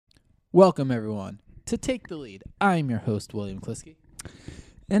Welcome, everyone, to Take the Lead. I'm your host, William Kliske.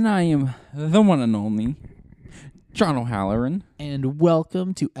 And I am the one and only John O'Halloran. And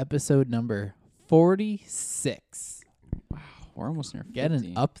welcome to episode number 46. Wow, we're almost near 50.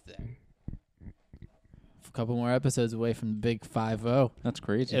 Getting up there. A couple more episodes away from the big 5-0. That's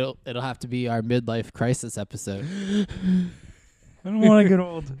crazy. It'll have to be our midlife crisis episode. I don't want to get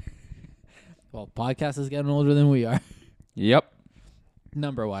old. Well, podcast is getting older than we are. Yep.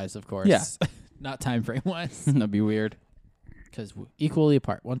 Number-wise, of course. Yeah. Not time frame-wise. That'd be weird. Because equally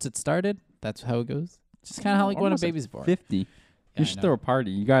apart. Once it started, that's how it goes. Just kind of how like when a baby's born. 50. Yeah, You should throw a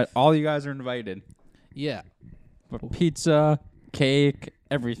party. All you guys are invited. Yeah. Pizza, cake,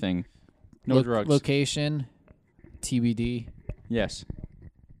 everything. No drugs. Location, TBD. Yes.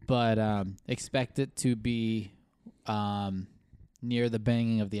 But expect it to be near the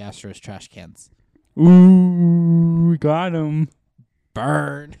banging of the Astros trash cans. Ooh, we got him.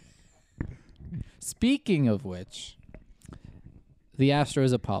 Burn. Speaking of which, the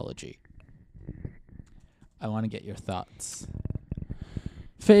Astros apology. I want to get your thoughts.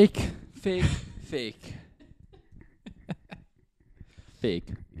 Fake. Fake. Yeah,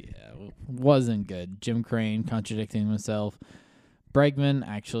 wasn't good. Jim Crane contradicting himself. Bregman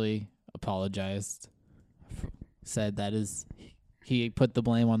actually apologized. Said that he put the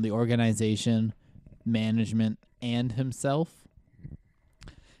blame on the organization, management, and himself.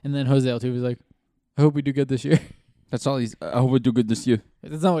 And then Jose Altuve was like, I hope we do good this year. That's all I hope we do good this year.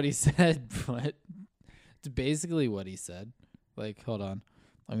 That's not what he said, but it's basically what he said. Like, hold on.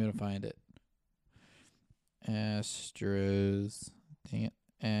 I'm going to find it. Astros. Dang it.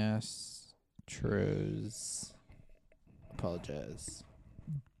 Astros. Apologize.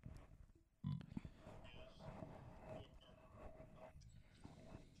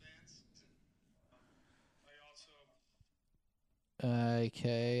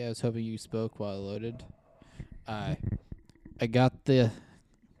 Okay, I was hoping you spoke while it loaded. I got the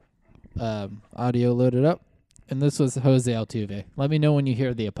audio loaded up, and this was Jose Altuve. Let me know when you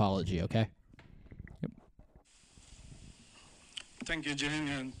hear the apology, okay? Yep. Thank you, Jim,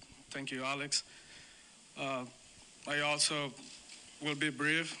 and thank you, Alex. I also will be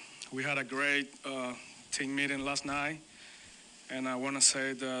brief. We had a great team meeting last night, and I want to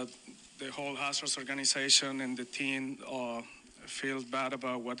say that the whole Astros organization and the team feels bad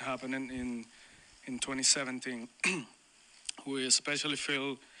about what happened in 2017. We especially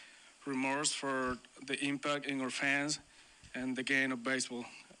feel remorse for the impact in our fans and the game of baseball.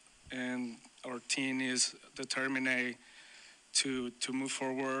 And our team is determined to move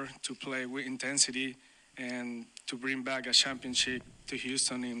forward, to play with intensity, and to bring back a championship to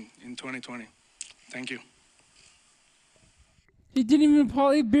Houston in 2020. Thank you. He didn't even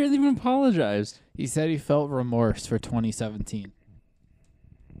he barely even apologized. He said he felt remorse for 2017.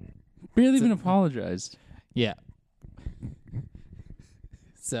 Barely even apologized. Yeah.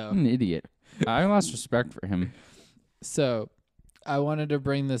 So, I'm an idiot. I lost respect for him. So, I wanted to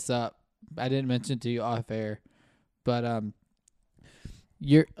bring this up. I didn't mention it to you off air, but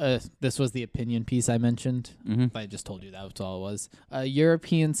this was the opinion piece I mentioned. Mm-hmm. I just told you that was all it was.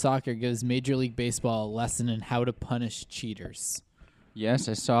 European soccer gives Major League Baseball a lesson in how to punish cheaters. Yes,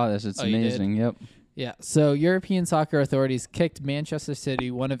 I saw this. It's Oh, you did? amazing. Yep. Yeah, so European soccer authorities kicked Manchester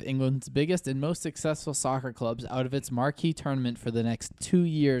City, one of England's biggest and most successful soccer clubs, out of its marquee tournament for the next 2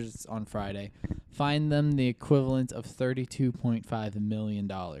 years on Friday. Fined them the equivalent of $32.5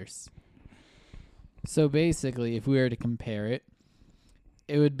 million. So basically, if we were to compare it,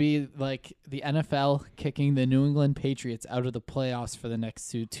 it would be like the NFL kicking the New England Patriots out of the playoffs for the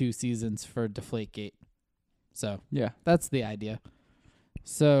next two seasons for Deflategate. So Yeah. that's the idea.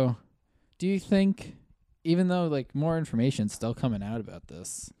 So, do you think, even though like more information's still coming out about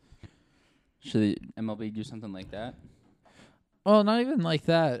this, Should the MLB do something like that? well, not even like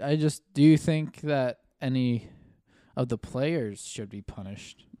that. Do you think that any of the players should be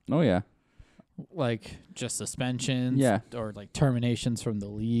punished? Oh, yeah. Like just suspensions, Yeah. or like terminations from the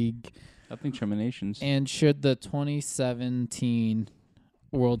league? I think terminations. And should the 2017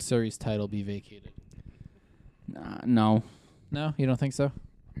 World Series title be vacated? No. No, you don't think so?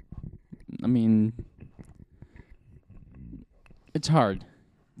 I mean, it's hard.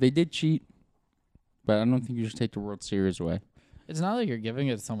 They did cheat, but I don't think you should take the World Series away. It's not like you're giving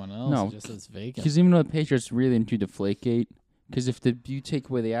it to someone else. No, It just is vacant. Because even though the Patriots really into Deflategate, because if you take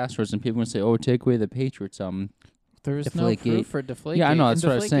away the Astros and people are going to say, oh, take away the Patriots, There's no Deflategate. proof for Deflategate. Yeah, I know, that's and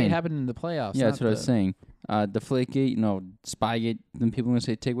what I was Deflategate saying. happened in the playoffs. yeah, that's not what I was saying. Deflategate, Spygate, then people are going to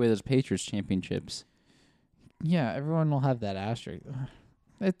say, take away those Patriots championships. Yeah, everyone will have that asterisk.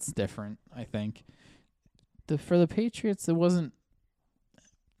 It's different, I think. For the Patriots, it wasn't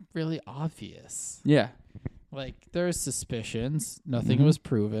really obvious. Yeah. Like, there's suspicions. Nothing Mhm. was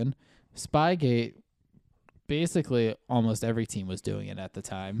proven. Spygate, basically almost every team was doing it at the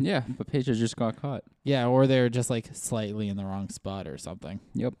time. Yeah, but Patriots just got caught. Yeah, or they're just, like, slightly in the wrong spot or something.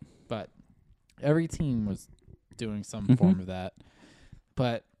 Yep. But every team was doing some Mhm. form of that.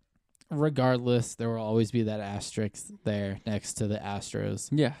 But regardless, there will always be that asterisk there next to the Astros.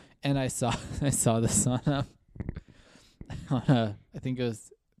 Yeah. And I saw this on I think it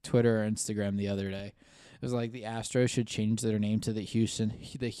was Twitter or Instagram the other day. It was like the Astros should change their name to the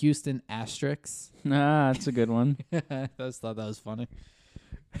Houston Asterisks. Nah, that's a good one. I just thought that was funny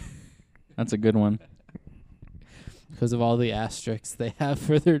That's a good one. because of all the asterisks they have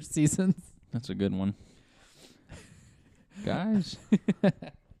for their seasons. That's a good one. Guys.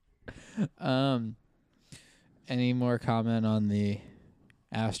 Any more comment on the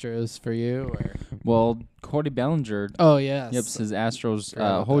Astros for you? Or Well, Cody Bellinger. oh yes, Yep, says Astros. Forgot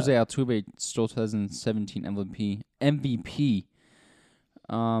about Jose that. Altuve stole 2017 MVP.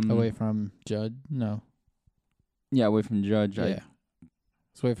 Away from Judd? No, Yeah, away from Judge. yeah,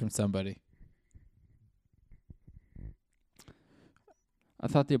 it's away from somebody. I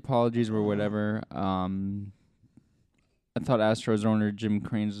thought the apologies were whatever. I thought Astros owner Jim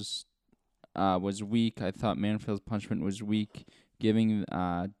Crane's was weak. I thought Manfield's punishment was weak, giving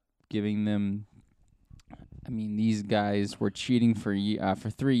them. I mean, these guys were cheating for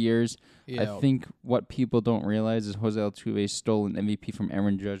 3 years. Yeah, I think what people don't realize is Jose Altuve stole an MVP from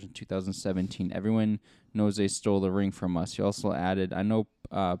Aaron Judge in 2017. Everyone knows they stole the ring from us. He also added, I know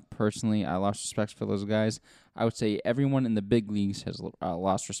personally I lost respect for those guys. I would say everyone in the big leagues has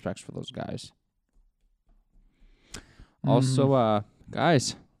lost respect for those guys. Also,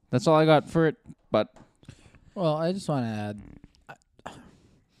 guys, that's all I got for it. But well, I just want to add,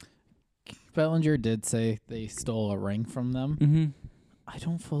 Bellinger did say they stole a ring from them. I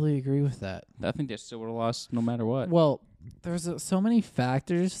don't fully agree with that. I think they still would have lost no matter what. Well, there's so many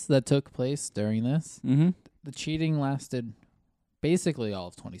factors that took place during this. The cheating lasted basically all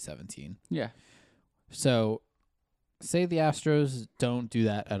of 2017. Yeah. So, say the Astros don't do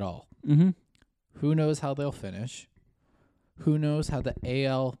that at all. Who knows how they'll finish? Who knows how the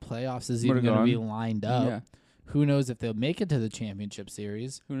AL playoffs is even going to be lined up? Yeah. Who knows if they'll make it to the championship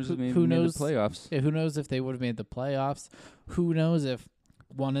series? Who knows Who if they made the playoffs? Yeah, who knows if they would have made the playoffs? Who knows if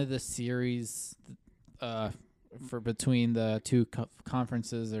one of the series for between the two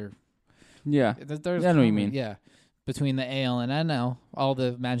conferences or Yeah. there's I know what you mean. Yeah, between the AL and NL,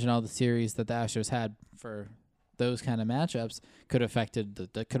 imagine all the series that the Astros had for those kind of matchups could have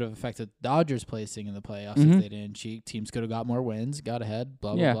affected Dodgers placing in the playoffs if they didn't cheat. Teams could have got more wins, got ahead,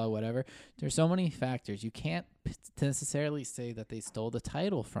 blah blah blah, whatever. There's so many factors. You can't necessarily say that they stole the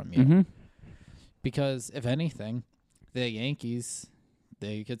title from you because if anything, the Yankees,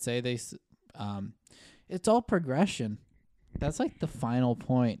 they could say it's all progression. That's like the final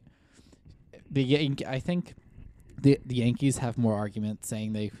point. I think the Yankees have more argument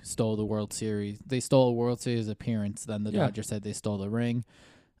saying they stole the World Series. They stole a World Series appearance than the Dodgers said they stole the ring.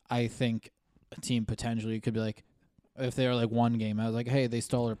 I think a team potentially could be like, if they were like one game, I was like, hey, they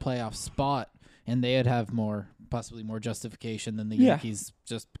stole their playoff spot, and they'd have possibly more justification than the Yankees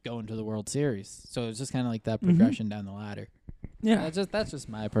just going to the World Series. So it's just kind of like that progression down the ladder. Yeah. That's just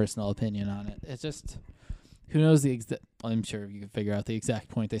my personal opinion on it. It's just, who knows I'm sure you can figure out the exact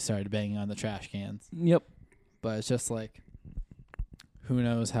point they started banging on the trash cans. Yep. But it's just like, who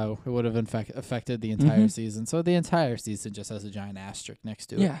knows how it would have affected the entire season. So the entire season just has a giant asterisk next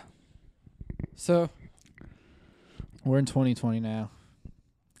to it. Yeah. So we're in 2020 now.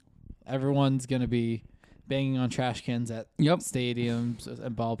 Everyone's going to be banging on trash cans at stadiums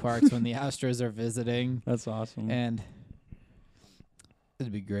and ballparks when the Astros are visiting. That's awesome. And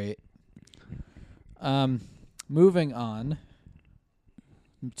it'd be great. Moving on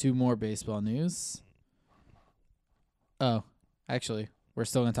to more baseball news. Oh, actually, we're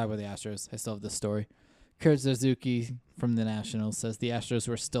still going to talk about the Astros. I still have this story. Kurt Suzuki from the Nationals says the Astros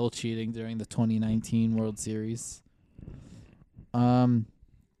were still cheating during the 2019 World Series.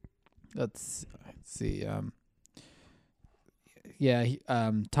 Let's see.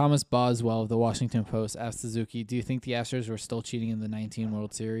 Thomas Boswell of the Washington Post asked Suzuki, do you think the Astros were still cheating in the 19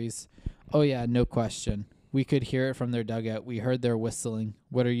 World Series? Oh, yeah, no question. We could hear it from their dugout. We heard their whistling.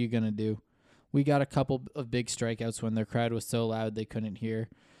 What are you going to do? We got a couple of big strikeouts when their crowd was so loud they couldn't hear.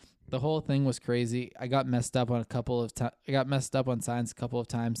 The whole thing was crazy. I got messed up on signs a couple of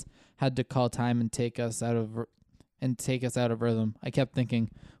times. Had to call time and take us out of rhythm. I kept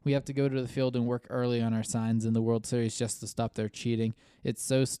thinking, we have to go to the field and work early on our signs in the World Series just to stop their cheating. It's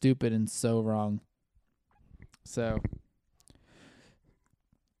so stupid and so wrong. So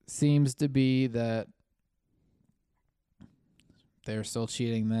seems to be that they're still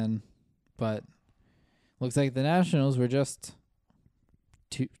cheating then, but looks like the Nationals were just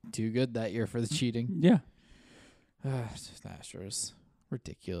too good that year for the cheating. Yeah. It's just Astros.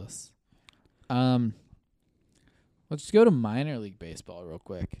 Ridiculous. Let's just go to minor league baseball real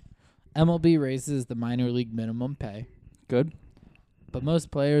quick. MLB raises the minor league minimum pay, Good. but most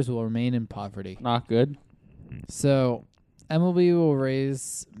players will remain in poverty. Not good. So MLB will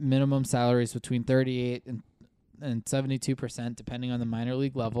raise minimum salaries between 38 and 72% depending on the minor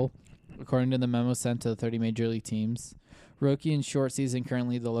league level, according to the memo sent to the 30 major league teams. Rookie and short season,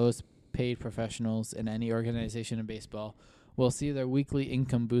 currently the lowest paid professionals in any organization in baseball, will see their weekly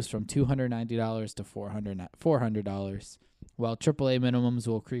income boost from $290 to $400, while AAA minimums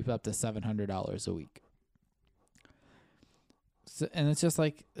will creep up to $700 a week. So, and it's just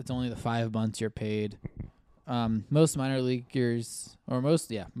like it's only the 5 months you're paid. Most minor leaguers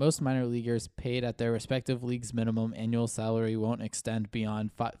paid at their respective league's minimum annual salary won't extend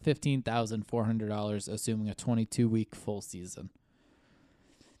beyond $15,400, assuming a 22-week full season.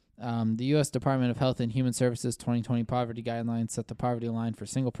 The U.S. Department of Health and Human Services 2020 poverty guidelines set the poverty line for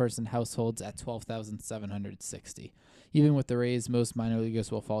single-person households at $12,760. Even with the raise, most minor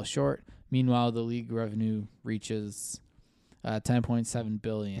leaguers will fall short. Meanwhile, the league revenue reaches $10.7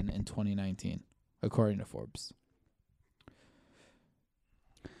 billion in 2019. According to Forbes.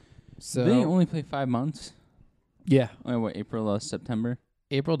 So They only play 5 months. Yeah. April, September?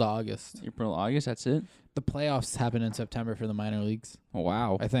 April to August. April, August, that's it? The playoffs happen in September for the minor leagues. Oh,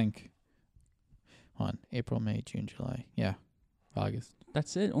 wow. I think. Hold on. April, May, June, July. Yeah. August.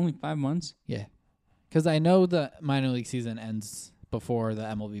 That's it? Only 5 months? Yeah. Because I know the minor league season ends before the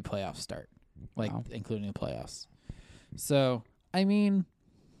MLB playoffs start. Like, Wow. including the playoffs. So, I mean,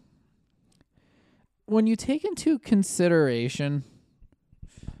 when you take into consideration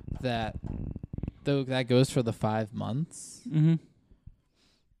that though that goes for the 5 months, Mm-hmm.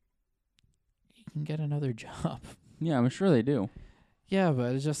 you can get another job. Yeah, I'm sure they do. Yeah,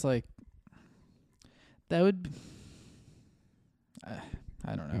 but it's just like that would.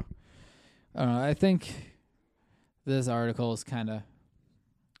 I don't know. I think this article is kind of.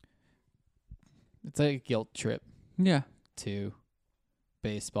 It's like a guilt trip Yeah. to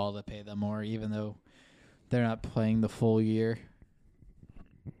baseball to pay them more, even though they're not playing the full year.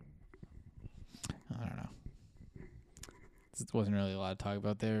 I don't know. It wasn't really a lot to talk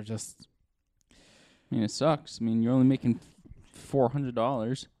about there. Just I mean, it sucks. I mean, you're only making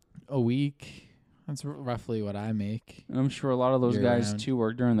 $400. a week. That's roughly what I make. And I'm sure a lot of those Year guys, round. too,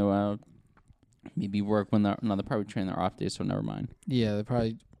 work during the maybe work when they're... No, they're probably training their off days, so never mind. Yeah, they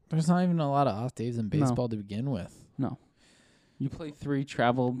probably. There's not even a lot of off days in baseball to begin with. No. You play 3,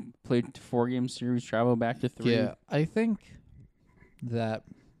 play 4-game series, travel back to 3. Yeah, I think that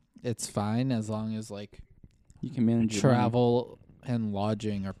it's fine as long as like You can manage your money. travel and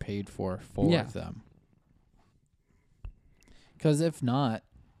lodging are paid for Yeah. of them. Because if not,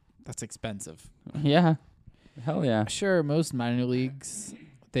 that's expensive. Yeah. Hell yeah. Sure, most minor leagues,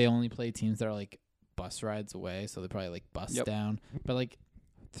 they only play teams that are like bus rides away, so they probably like bus Yep. down. But like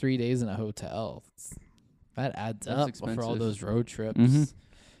 3 days in a hotel, that adds That's up for all expensive. those road trips. Mhm.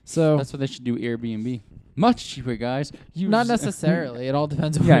 So That's what they should do, Airbnb. Much cheaper, guys. not necessarily. It all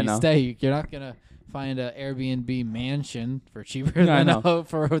depends on Yeah, I where you know. stay. You're not gonna find a Airbnb mansion for cheaper Yeah, I than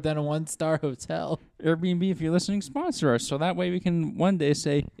know. than a 1-star hotel. Airbnb, if you're listening, sponsor us. So that way we can one day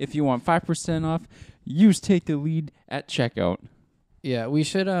say, if you want 5% off, use Take the Lead at checkout. Yeah, we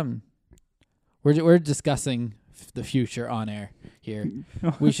should we're discussing the future on air here.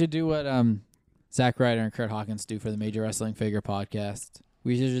 We should do what Zack Ryder and Kurt Hawkins do for the Major Wrestling Figure podcast.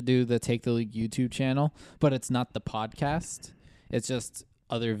 We should do the Take the League YouTube channel, but it's not the podcast. It's just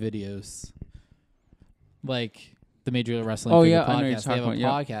other videos. Like the Major Wrestling Figure yeah, I know what you're podcast. They have a talking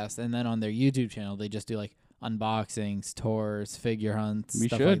about, podcast, and then on their YouTube channel, they just do like unboxings, tours, figure hunts, We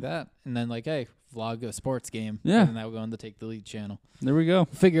stuff should. like that. And then like, hey, vlog a sports game. Yeah. And then that will go on the Take the Lead channel. There we go.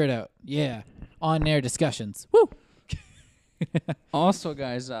 Figure it out. Yeah. On air discussions. Woo! Also,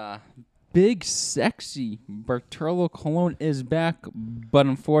 guys, big sexy Bartolo Colon is back, but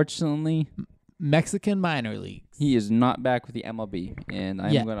unfortunately, Mexican minor leagues. he is not back with the MLB. And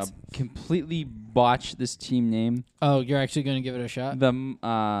I'm Yet. going to completely botch this team name. Oh, you're actually going to give it a shot? The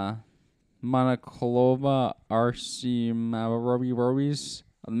Monacolova Robis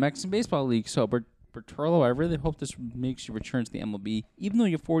of the Mexican Baseball League. So, Bartolo, I really hope this makes you return to the MLB, even though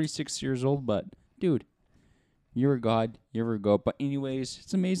you're 46 years old. But, dude, you're a god. You're a goat. But anyways,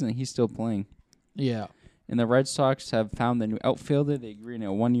 it's amazing that he's still playing. Yeah. And the Red Sox have found a new outfielder. They agreed on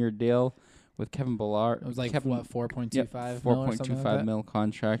a 1-year deal with Kevin Ballard. It was like, Kevin, what, 4.25 Four mil or point something two like five that? mil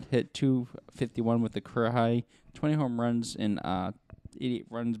contract. Hit 251 with the career high. 20 home runs and 88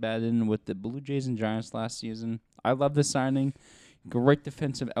 runs batted in with the Blue Jays and Giants last season. I love the signing. Great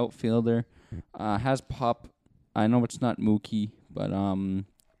defensive outfielder. Has pop. I know it's not Mookie, but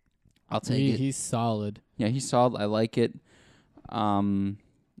I'll take it. He's solid. Yeah, he's solid. I like it. I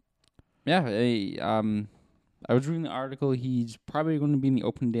was reading the article. He's probably going to be in the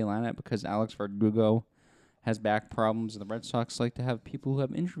opening day lineup because Alex Verdugo has back problems, and the Red Sox like to have people who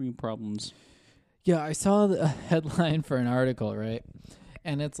have injury problems. Yeah, I saw the headline for an article, right?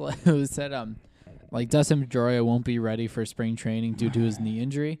 And it's like it said like Dustin Pedroia won't be ready for spring training due to his knee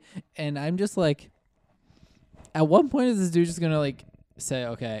injury. And I'm just like, at what point is this dude just gonna like say,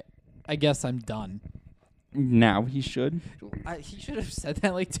 okay, I guess I'm done? Now he should. He should have said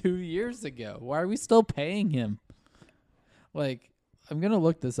that like 2 years ago. Why are we still paying him? Like, I'm gonna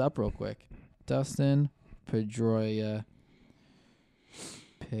look this up real quick. Dustin Pedroia.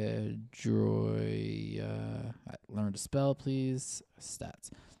 Learn to spell, please. Stats.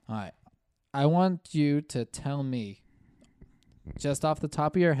 All right. I want you to tell me, just off the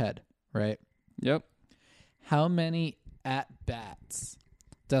top of your head, right? Yep. How many at-bats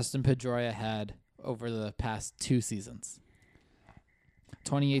Dustin Pedroia had over the past 2 seasons?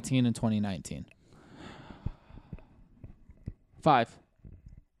 2018 and 2019. 5,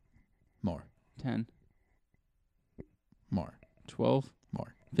 More. 10, More. 12,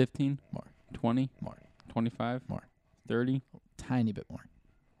 More. 15, More. 20, More. 25, More. 30, Tiny bit more.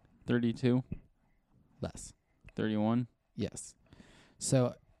 32, Less. 31. Yes.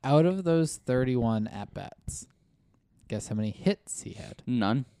 So out of those 31 at-bats, guess how many hits he had?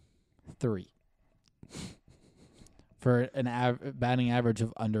 None. 3. For an batting average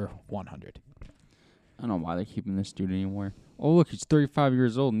of under 100. I don't know why they're keeping this dude anymore. Oh, look, he's 35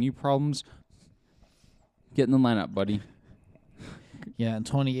 years old. Knee problems. Get in the lineup, buddy. Yeah, in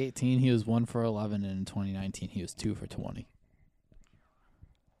 2018 he was 1 for 11, and in 2019 he was 2 for 20.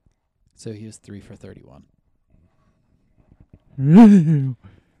 So he was 3 for 31.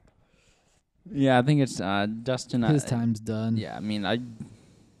 Yeah, I think it's Dustin. His time's done. Yeah, I mean, I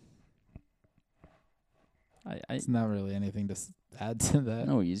It's not really anything to add to that.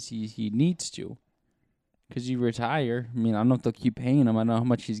 no, he needs to, because you retire. I mean, I don't know if they'll keep paying him. I don't know how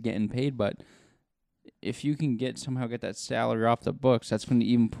much he's getting paid, but if you can somehow get that salary off the books, that's going to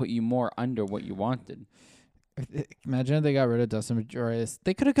even put you more under what you wanted. Imagine if they got rid of Dustin Pedroia.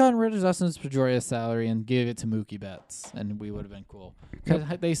 They could have gotten rid of Dustin Pedroia's salary and gave it to Mookie Betts, and we would have been cool. Because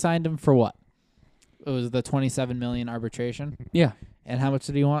they signed him for what? It was the $27 million arbitration. Yeah, And how much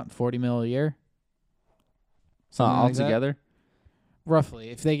did he want? $40 million a year. Something like that? altogether. Roughly,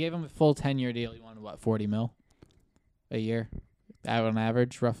 if they gave him a full 10-year deal, he wanted what? $40 million a year, on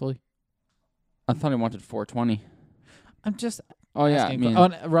average, roughly. I thought he wanted 420. I'm just. Oh yeah, I asking mean,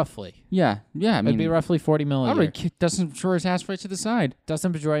 roughly. yeah. I mean, It'd be roughly $40 million I a year. would kick Dustin Pedroia's ass right to the side.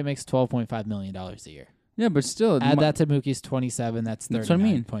 Dustin Pedroia makes $12.5 million a year. Yeah, but still, Add that to Mookie's 27. That's That's what I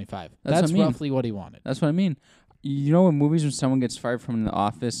mean. 39.5. That's That's what I mean. roughly what he wanted. That's what I mean. You know, in movies when someone gets fired from the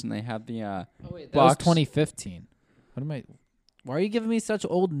office and they have the Oh wait, that was box. 2015. What am I? Why are you giving me such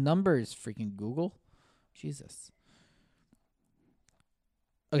old numbers, freaking Google? Jesus.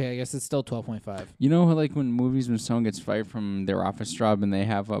 Okay, I guess it's still 12.5. You know how, like, when movies when someone gets fired from their office job and they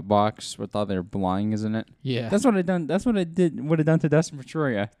have a box with all their belongings in it? Yeah, That's what I done. That's what I would have done to Dustin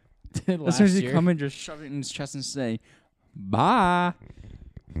Pedroia. As last soon as he year. come in, just shove it in his chest and say, "Bye."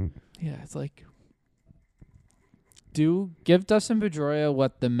 Yeah, it's like, give Dustin Pedroia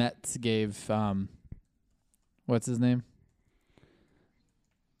what the Mets gave. What's his name?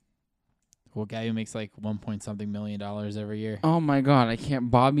 Well, guy who makes like $1 million every year. Oh my God, I can't.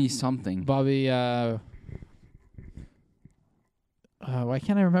 Bobby something. Bobby. Why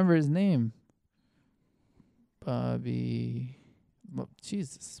can't I remember his name? Bobby.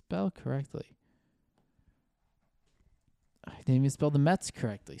 Jesus, spell correctly. I didn't even spell the Mets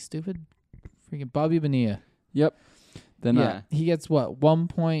correctly. Stupid. Freaking Bobby Bonilla. Yep. Then Yeah, he gets what,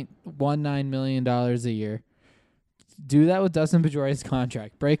 $1.19 million a year. Do that with Dustin Pedroia's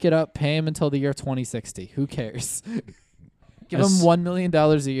contract. Break it up. Pay him until the year 2060. Who cares? Give him $1 million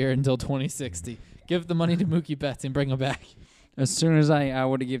a year until 2060. Give the money to Mookie Betts and bring him back. as soon as I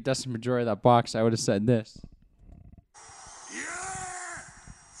would have gave Dustin Pedroia that box, I would have said this.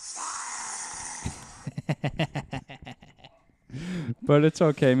 But it's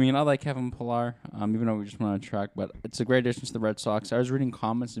okay. I mean, I like Kevin Pillar, even though we just went on track. But it's a great addition to the Red Sox. I was reading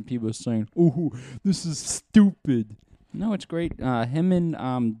comments and people saying, "Oh, this is stupid." No, it's great. Him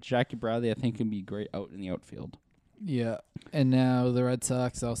and Jackie Bradley, I think, can be great out in the outfield. Yeah. And now the Red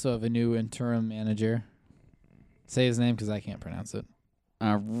Sox also have a new interim manager. Say his name because I can't pronounce it.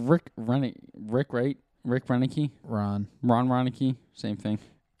 Rick Renick, Rick Renicky, Ron. Ron Ronicky, same thing.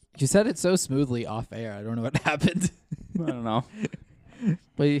 You said it so smoothly off air. I don't know what happened. I don't know.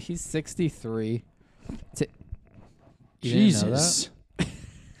 But he's 63. You didn't know Jesus. that?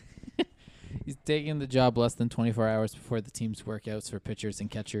 He's taking the job less than 24 hours before the team's workouts for pitchers and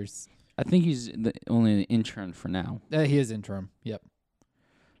catchers. I think he's only an intern for now. He is interim. Yep.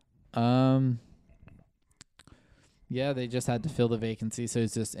 Yeah, they just had to fill the vacancy, so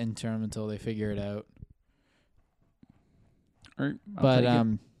it's just interim until they figure it out. All right, But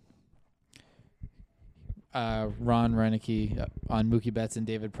Ron Renicky on Mookie Betts and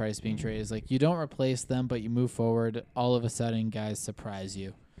David Price being traded is like, you don't replace them, but you move forward. All of a sudden, guys surprise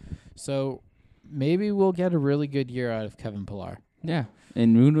you. So maybe we'll get a really good year out of Kevin Pillar. yeah.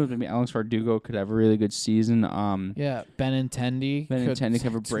 And who knows, maybe Alex Verdugo could have a really good season. Yeah, Benintendi could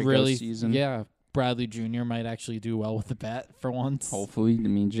have a breakout season. Yeah, Bradley Jr. might actually do well with the bat for once. Hopefully. I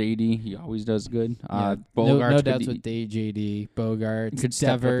mean, JD, he always does good. Yeah, Bogarts no doubts with JD, Bogarts, could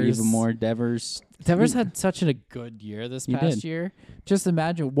step up Devers. even more. Devers Had such a good year this He past did. year. Just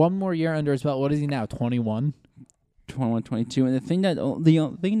imagine one more year under his belt. What is he now, 21? 21, 22. And the thing that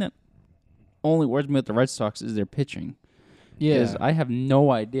only worries me with the Red Sox is their pitching. Yeah. Because I have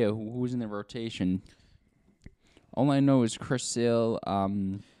no idea who's in the rotation. All I know is Chris Sale,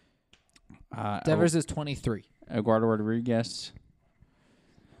 Devers is 23. Eduardo Rodriguez.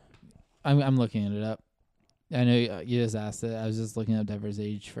 I'm looking it up. I know you just asked it. I was just looking up Devers'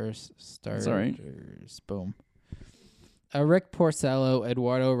 age first. Starters. all right. Boom. Rick Porcello,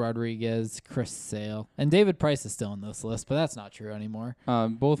 Eduardo Rodriguez, Chris Sale. And David Price is still on this list, but that's not true anymore.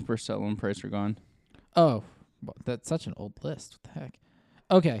 Both Purcell and Price are gone. Oh, well, that's such an old list. What the heck?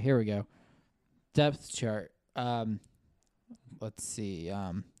 Okay, here we go. Depth chart. Let's see.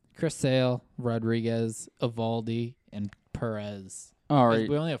 Chris Sale, Rodriguez, Evaldi, and Perez. All right.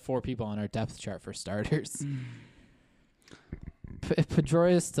 We only have 4 people on our depth chart for starters.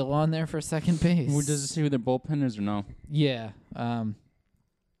 Pedroia is still on there for second base. Does it say who their bullpen is or no? Yeah.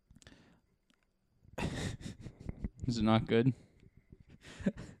 Is it not good?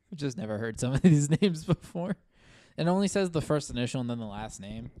 I've just never heard some of these names before. It only says the first initial and then the last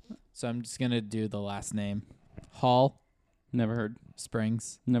name. So I'm just going to do the last name. Hall. Never heard.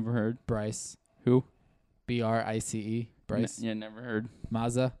 Springs. Never heard. Bryce. Who? Brice. Bryce. Yeah, never heard.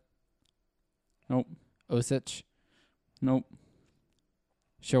 Mazza. Nope. Osich. Nope.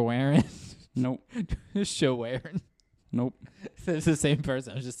 Shawarin. Nope. Shawarin. Nope. It's the same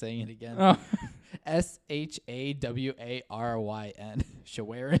person. I was just saying it again. Oh. Shawaryn.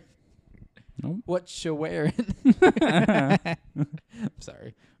 Shawarin. Nope. What's Shawarin? I'm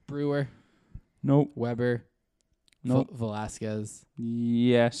sorry. Brewer. Nope. Weber. Nope. Velasquez.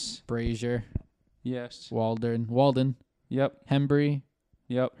 Yes. Brazier. Yes. Walden. Yep. Hembry.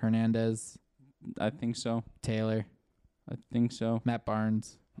 Yep. Hernandez. I think so. Taylor. I think so. Matt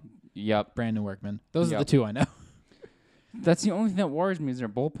Barnes. Yep. Brandon Workman. Those are Yep. the 2 I know. That's the only thing that worries me is their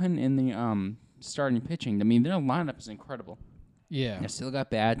bullpen and the starting pitching. I mean, their lineup is incredible. Yeah. They still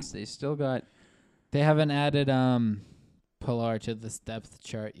got bats. They still got. They haven't added Pilar to this depth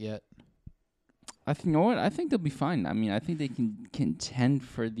chart yet. I think, you know what? I think they'll be fine. I mean, I think they can contend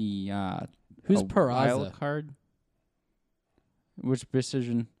for the Who's a Peraza? wild card. Which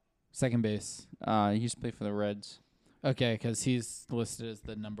position? Second base. He used to play for the Reds. Okay, because he's listed as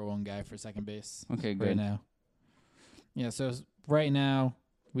the number 1 guy for second base Okay, right good. now. Yeah, so right now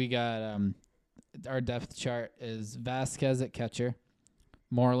we got our depth chart is Vasquez at catcher,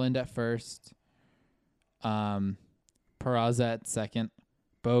 Moreland at first, Peraza at second,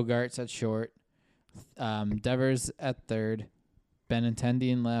 Bogarts at short, Devers at third, Benintendi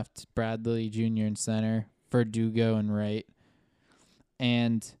in left, Bradley Jr. in center, Verdugo in right,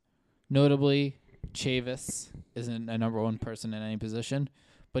 and notably Chavis isn't a number 1 person in any position,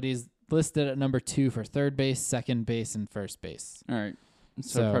 but he's listed at number 2 for third base, second base, and first base. All right. So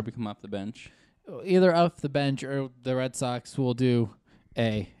So- he'll probably come off the bench. Either off the bench or the Red Sox will do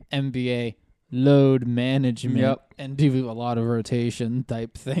a NBA load management Yep. and do a lot of rotation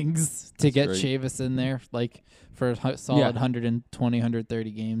type things to That's get right. Chavis in there, like for a solid Yeah. 120,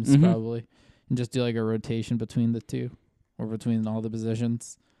 130 games Mhm. probably, and just do like a rotation between the 2 or between all the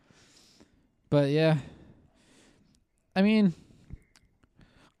positions. But yeah, I mean,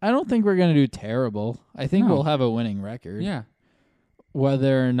 I don't think we're going to do terrible. I think No. we'll have a winning record. Yeah.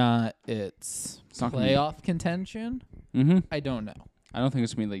 Whether or not it's not gonna be- playoff contention, Mm-hmm. I don't know. I don't think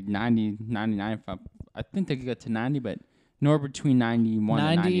it's going to be like 90, 99. I think they could get to 90, but Nor between 91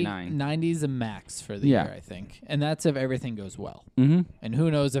 and 99. 90 is a max for the Yeah. year, I think. And that's if everything goes well. Mm-hmm. And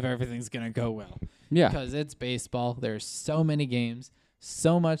who knows if everything's going to go well. Yeah. Because it's baseball. There's so many games,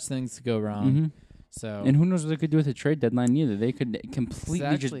 so much things to go wrong. Mm-hmm. So And who knows what they could do with the trade deadline either. They could completely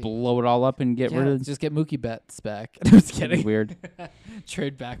just Exactly. blow it all up and get rid of just get Mookie Betts back. I'm just That'd be kidding. weird.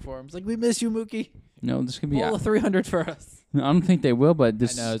 Trade back for him. It's like, we miss you, Mookie. No, this could be. Pull a 300 for us. I don't think they will, but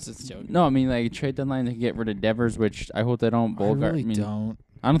this. I know, it's just a joke. No, I mean like trade deadline to get rid of Devers, which I hope they don't. I really don't.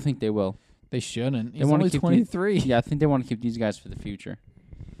 I don't think they will. They shouldn't. He's They wanna only keep 23. Yeah, I think they want to keep these guys for the future.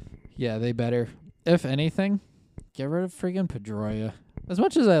 Yeah, they better. If anything, get rid of friggin' Pedroia. As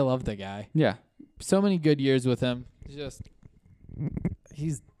much as I love the guy, Yeah, so many good years with him. He's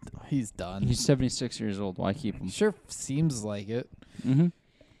done. he's 76 years old. Why keep him? Sure seems like it. Mm-hmm.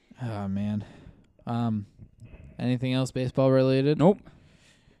 Oh man. Anything else baseball related? Nope.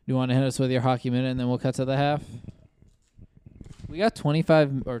 You want to hit us with your hockey minute, and then we'll cut to the half? We got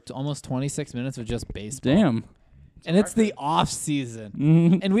 25 or almost 26 minutes of just baseball. Damn. And it's the off season.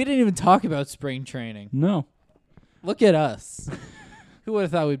 Mm-hmm. And we didn't even talk about spring training. No. Look at us. Who would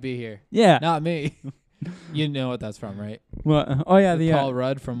have thought we'd be here? Yeah. Not me. You know what that's from, right? Well, oh yeah, the Paul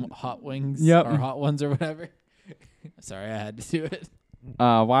Rudd from Hot Wings Yep. or Hot Ones or whatever. Sorry, I had to do it.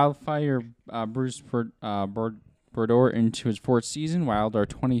 Wildfire Bruce Brodeur into his fourth season. Wild are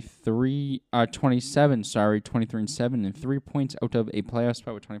 23 and 7 and 3 points out of a playoff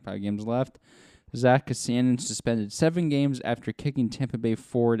spot with 25 games left. Zach Kasanen suspended 7 games after kicking Tampa Bay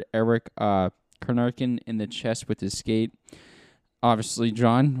forward Eric Karnarkin in the chest with his skate. Obviously,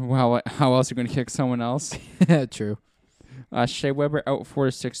 John, how else are you going to kick someone else? True. Shea Weber out 4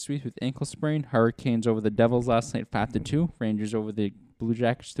 to 6 weeks with ankle sprain. Hurricanes over the Devils last night 5-2. Rangers over the Blue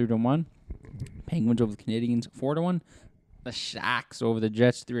Jackets 3-1. Penguins over the Canadiens 4-1. The Sharks over the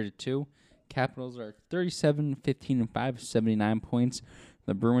Jets 3-2. Capitals are 37-15-5, 79 points.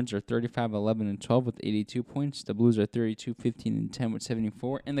 The Bruins are 35-11-12 with 82 points. The Blues are 32-15-10 with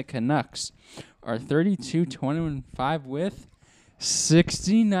 74. And the Canucks are 32-21-5 with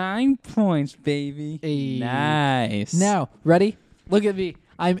 69 points, baby. Hey. Nice. Now, ready? Look at me.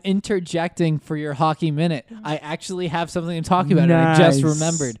 I'm interjecting for your hockey minute. I actually have something to talk about, and I just Nice.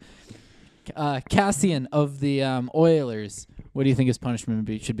 remembered. Cassian of the Oilers. What do you think his punishment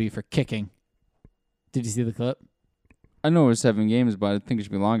should be for kicking? Did you see the clip? I know it was 7 games, but I think it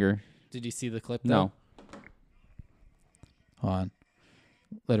should be longer. Did you see the clip, No. though? Hold on.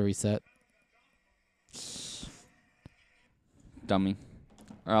 Let it reset. Dummy.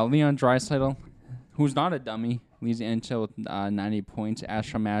 Leon Draisaitl, who's not a dummy, leads the NHL with 90 points.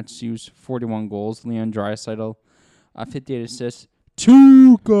 Ashram Matthews, 41 goals. Leon Draisaitl, 58 assists.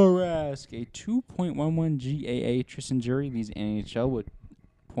 Tuukka Rask, a 2.11 GAA. Tristan Jury leads the NHL with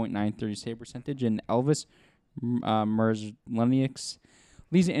 .930 save percentage. And Elvis Merzlenieks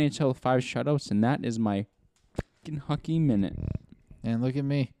leads the NHL with 5 shutouts. And that is my fucking hockey minute. And look at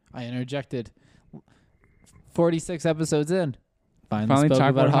me. I interjected. 46 episodes in. Finally spoke talk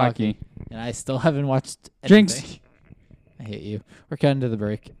about about hockey. And I still haven't watched anything. Jinx. I hate you. We're cutting to the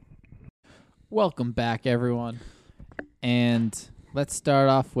break. Welcome back, everyone. And let's start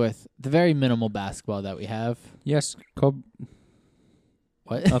off with the very minimal basketball that we have. Yes, Kobe.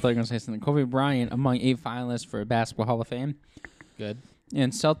 What? I thought you were going to say something. Kobe Bryant among 8 finalists for Basketball Hall of Fame. Good.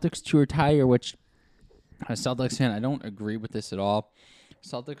 And Celtics to retire, which, as a Celtics fan, I don't agree with this at all.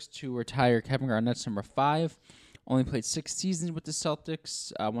 Celtics to retire Kevin Garnett's number 5. Only played 6 seasons with the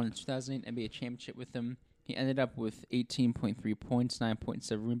Celtics. Won the 2008 NBA championship with them. He ended up with 18.3 points,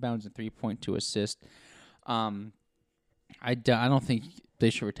 9.7 rebounds, and 3.2 assists. I don't think they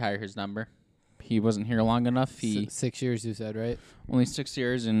should retire his number. He wasn't here long enough. He 6 years, you said, right? only 6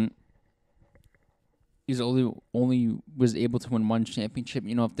 years, and he's only was able to win 1 championship.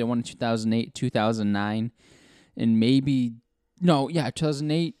 You know, if they won in 2008, 2009, and maybe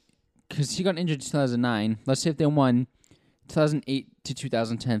 2008, because he got injured in 2009. Let's say if they won 2008 to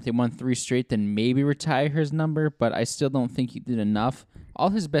 2010, if they won 3 straight, then maybe retire his number. But I still don't think he did enough. All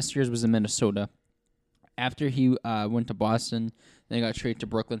his best years was in Minnesota. After he went to Boston, then he got traded to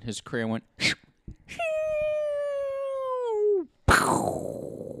Brooklyn. His career went.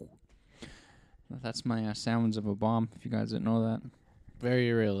 That's my sounds of a bomb, if you guys didn't know that.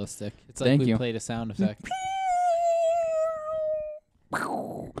 Very realistic. It's like Thank we you. played a sound effect.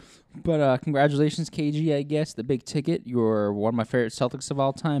 But congratulations, KG, I guess. The big ticket. You're one of my favorite Celtics of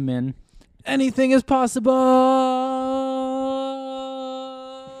all time, man. Anything is possible.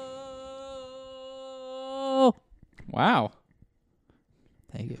 Wow.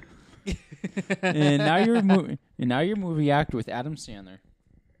 Thank you. And now you're a movie actor with Adam Sandler.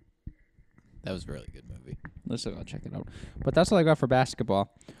 That was a really good movie. Let's go check it out. But that's all I got for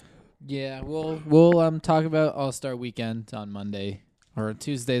basketball. Yeah, we'll talk about All-Star Weekend on Monday or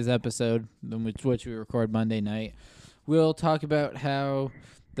Tuesday's episode, which we record Monday night. We'll talk about how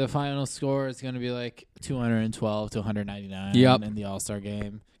the final score is going to be like 212 to 199 in the All-Star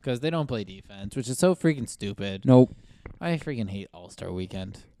game because they don't play defense, which is so freaking stupid. Nope. I freaking hate All-Star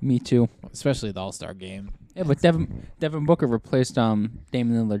Weekend, Me too. especially the All-Star game. Yeah, but Devin Booker replaced Damian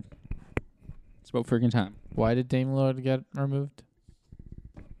Lillard. It's about freaking time. Why did Dame Lillard get removed?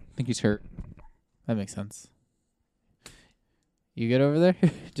 I think he's hurt. That makes sense. You good over there?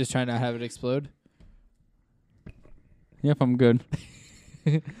 Just trying not to have it explode? Yep, I'm good.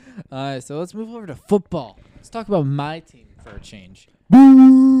 So let's move over to football. Let's talk about my team for a change.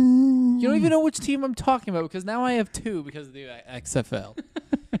 You don't even know which team I'm talking about because now I have two because of the XFL.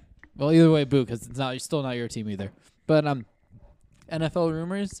 Well, either way, boo, because it's still not your team either. But NFL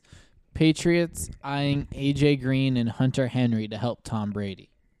rumors, Patriots eyeing A.J. Green and Hunter Henry to help Tom Brady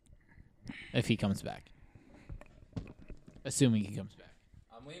if he comes back. Assuming he comes back.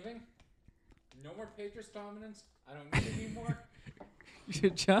 I'm leaving. No more Patriots dominance. I don't need it anymore.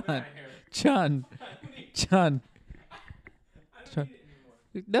 John. I don't need it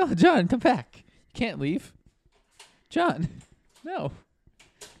anymore. No, John, come back. You can't leave. John, no.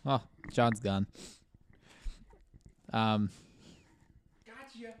 Oh, John's gone. Gotcha.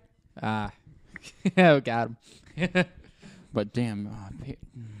 Yeah, got him. But damn, oh my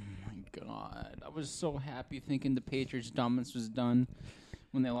God. I was so happy thinking the Patriots dominance was done.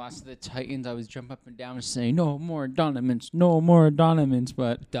 When they lost to the Titans, I was jumping up and down and saying, no more Doniments,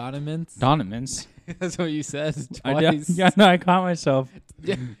 but... Doniments? That's what you said twice. I caught myself.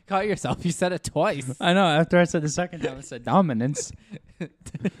 Yeah, caught yourself. You said it twice. I know. After I said the second time, I said dominance.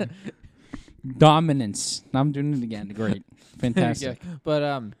 Dominance. Now I'm doing it again. Great. Fantastic. Yeah.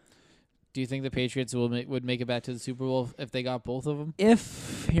 But do you think the Patriots would make it back to the Super Bowl if they got both of them?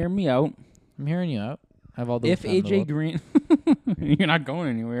 Hear me out. I'm hearing you out. I have all the If AJ Green, you're not going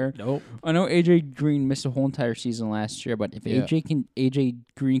anywhere. Nope. I know AJ Green missed a whole entire season last year, but if AJ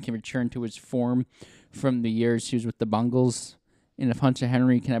Green can return to his form from the years he was with the Bungles, and if Hunter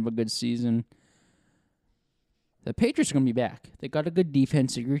Henry can have a good season, the Patriots are going to be back. They got a good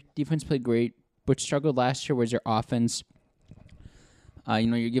defense. The defense played great. What struggled last year was their offense.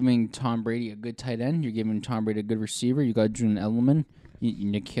 You're giving Tom Brady a good tight end. You're giving Tom Brady a good receiver. You got Julian Edelman.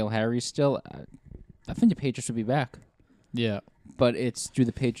 N'Keal Harry still. I think the Patriots will be back. Yeah. But do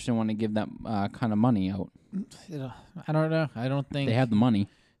the Patriots want to give that kind of money out? I don't know. I don't think they have the money.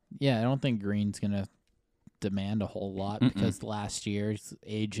 Yeah, I don't think Green's going to demand a whole lot because last year's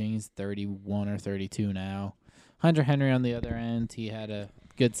aging is 31 or 32 now. Hunter Henry on the other end, he had a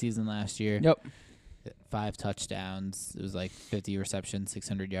good season last year. Yep. 5 touchdowns. It was like 50 receptions,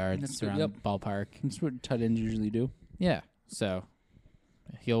 600 yards That's around the ballpark. That's what tight ends usually do. Yeah. So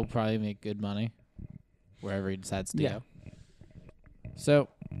he'll probably make good money wherever he decides to go. So,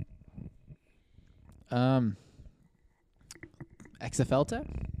 XFL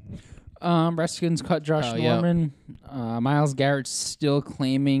time? Redskins cut Josh Norman. Myles Garrett's still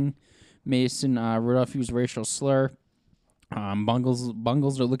claiming Mason Rudolph used racial slur.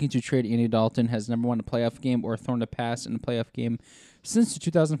 Bungles are looking to trade Andy Dalton, has never won a playoff game or thrown a pass in a playoff game since the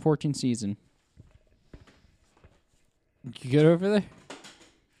 2014 season. You good over there?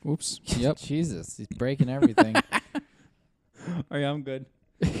 Oops. Yep. Jesus, he's breaking everything. Oh, yeah, I'm good.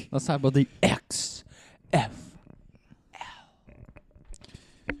 Let's talk about the XFL.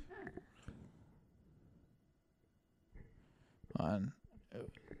 On.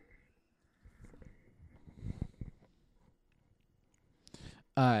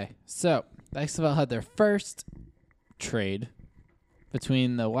 So the XFL had their first trade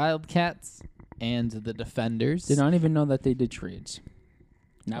between the Wildcats and the Defenders. Did not even know that they did trades.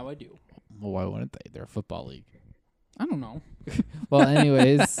 Now I do. Well, why wouldn't they? They're a football league. I don't know. Well,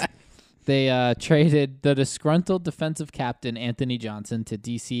 anyways, they traded the disgruntled defensive captain Anthony Johnson to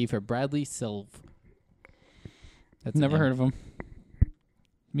DC for Bradley Silv. That's Never heard of him.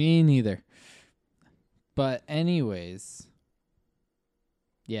 Me neither. But anyways,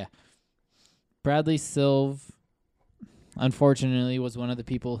 yeah. Bradley Silv, unfortunately, was one of the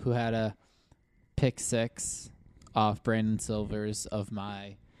people who had a pick 6 off Brandon Silvers of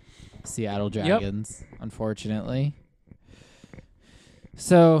my Seattle Dragons, unfortunately.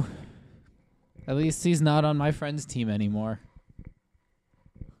 So, at least he's not on my friend's team anymore.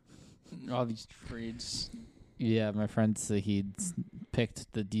 All these trades. Yeah, my friend Sahid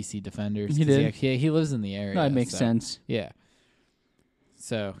picked the DC Defenders. He did? He lives in the area. That makes sense. Yeah.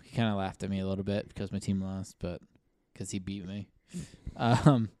 So he kind of laughed at me a little bit because my team lost, but because he beat me.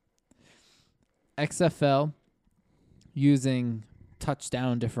 XFL, using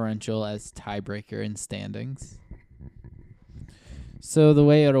touchdown differential as tiebreaker in standings. So the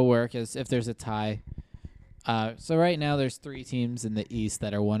way it'll work is if there's a tie. So right now there's 3 teams in the East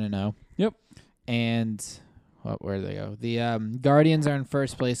that are 1-0. Yep. And where do they go? The Guardians are in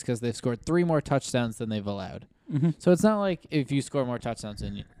first place because they've scored 3 more touchdowns than they've allowed. Mm-hmm. So it's not like if you score more touchdowns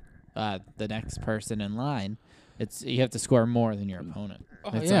than the next person in line, it's you have to score more than your opponent.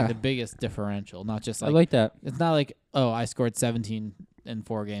 It's like the biggest differential, not just like I like that. It's not like, oh, I scored 17 in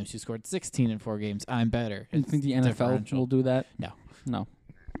 4 games. You scored 16 in 4 games. I'm better. You think the NFL will do that? No.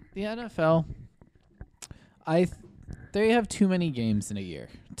 The NFL, they have too many games in a year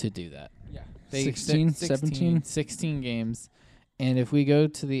to do that. Yeah. 16, 17? 16 games. And if we go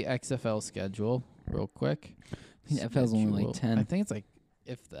to the XFL schedule real quick. I think FL's only like 10. I think it's like,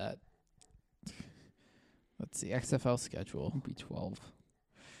 if that. Let's see, XFL schedule. It'd be 12.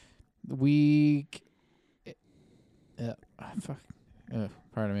 Week.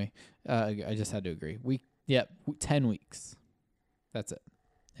 Pardon me. I just had to agree. 10 weeks. That's it.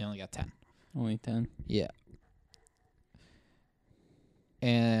 They only got 10. Only 10? Yeah.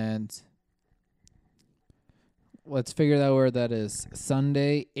 And let's figure out where that is.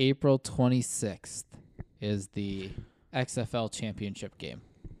 Sunday, April 26th is the XFL championship game.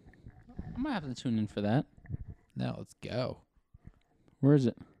 I might have to tune in for that. Now let's go. Where is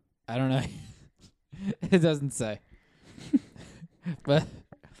it? I don't know. It doesn't say. But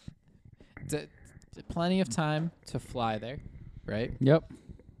plenty of time to fly there, right? Yep.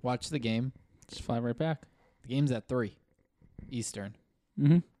 Watch the game. Just fly right back. The game's at 3 Eastern.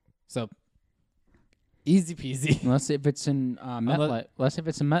 Mm-hmm. So easy peasy. Unless if it's in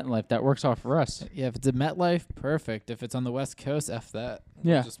MetLife, that works out for us. Yeah, if it's in MetLife, perfect. If it's on the West Coast, F that.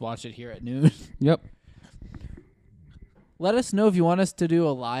 Yeah. We'll just watch it here at noon. Yep. Let us know if you want us to do a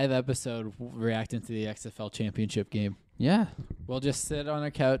live episode reacting to the XFL championship game. Yeah. We'll just sit on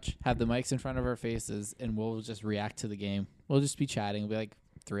our couch, have the mics in front of our faces, and we'll just react to the game. We'll just be chatting. It'll be like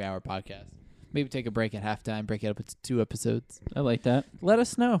a 3-hour podcast. Maybe take a break at halftime, break it up into 2 episodes. I like that. Let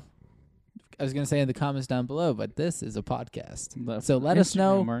us know. I was going to say in the comments down below, but this is a podcast. So let us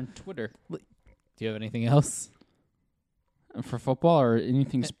know. Or on Twitter. Do you have anything else? For football or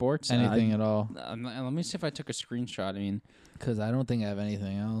anything sports? Anything at all? Let me see if I took a screenshot. I mean, because I don't think I have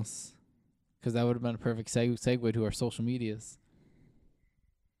anything else. Because that would have been a perfect segue to our social medias.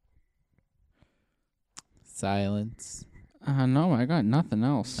 Silence. No, I got nothing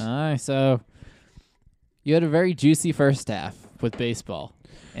else. All right, so you had a very juicy first half with baseball.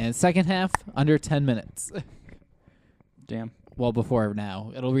 And second half, under 10 minutes. Damn. Well, before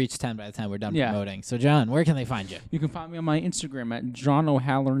now. It'll reach 10 by the time we're done promoting. So, John, where can they find you? You can find me on my Instagram at John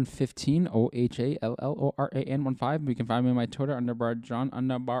O'Halloran15, OHALLORAN15. You can find me on my Twitter,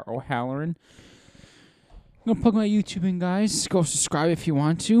 _John_O'Halloran. I'm going to plug my YouTube in, guys. Go subscribe if you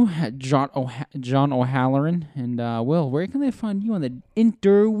want to at John O'Halloran. And, Will, where can they find you on the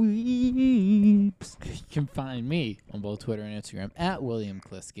interwebs? You can find me on both Twitter and Instagram at William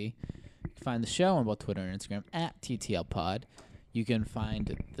Kliske. You can find the show on both Twitter and Instagram at TTL Pod. You can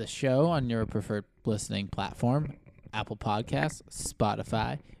find the show on your preferred listening platform, Apple Podcasts,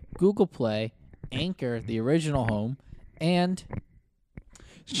 Spotify, Google Play, Anchor, the original home, and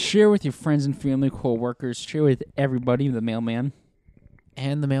share with your friends and family, co-workers. Share with everybody, the mailman.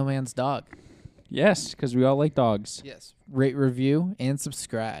 And the mailman's dog. Yes, because we all like dogs. Yes. Rate, review, and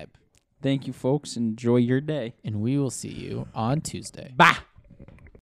subscribe. Thank you, folks. Enjoy your day. And we will see you on Tuesday. Bye.